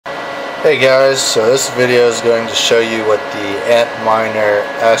Hey guys, so this video is going to show you what the Antminer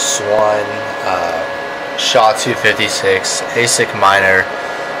S1 SHA-256 ASIC miner,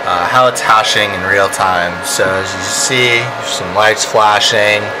 how it's hashing in real time. So as you see, there's some lights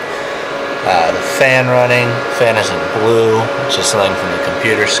flashing, the fan running. The fan is in blue, it's just something from the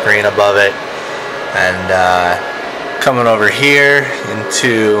computer screen above it. And coming over here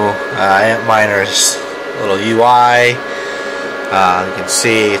into Antminer's little UI. You can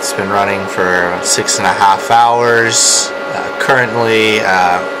see it's been running for 6.5 hours. Currently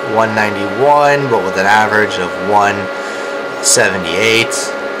 191, but with an average of 178.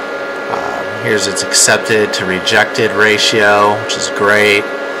 Here's its accepted to rejected ratio, which is great.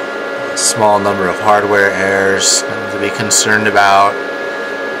 Small number of hardware errors, nothing to be concerned about.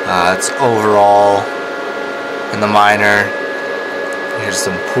 It's overall in the miner. Here's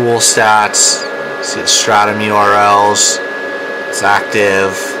some pool stats. See the Stratum URLs. It's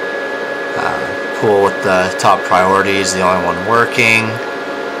active. Pool with the top priorities, the only one working.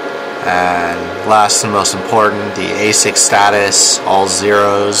 And last and most important, the ASIC status, all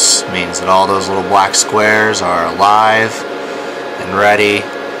zeros, means that all those little black squares are alive and ready.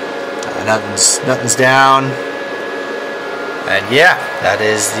 Nothing's down. And yeah, that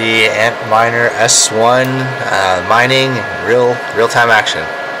is the Antminer S1 mining in real-time action.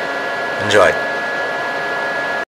 Enjoy.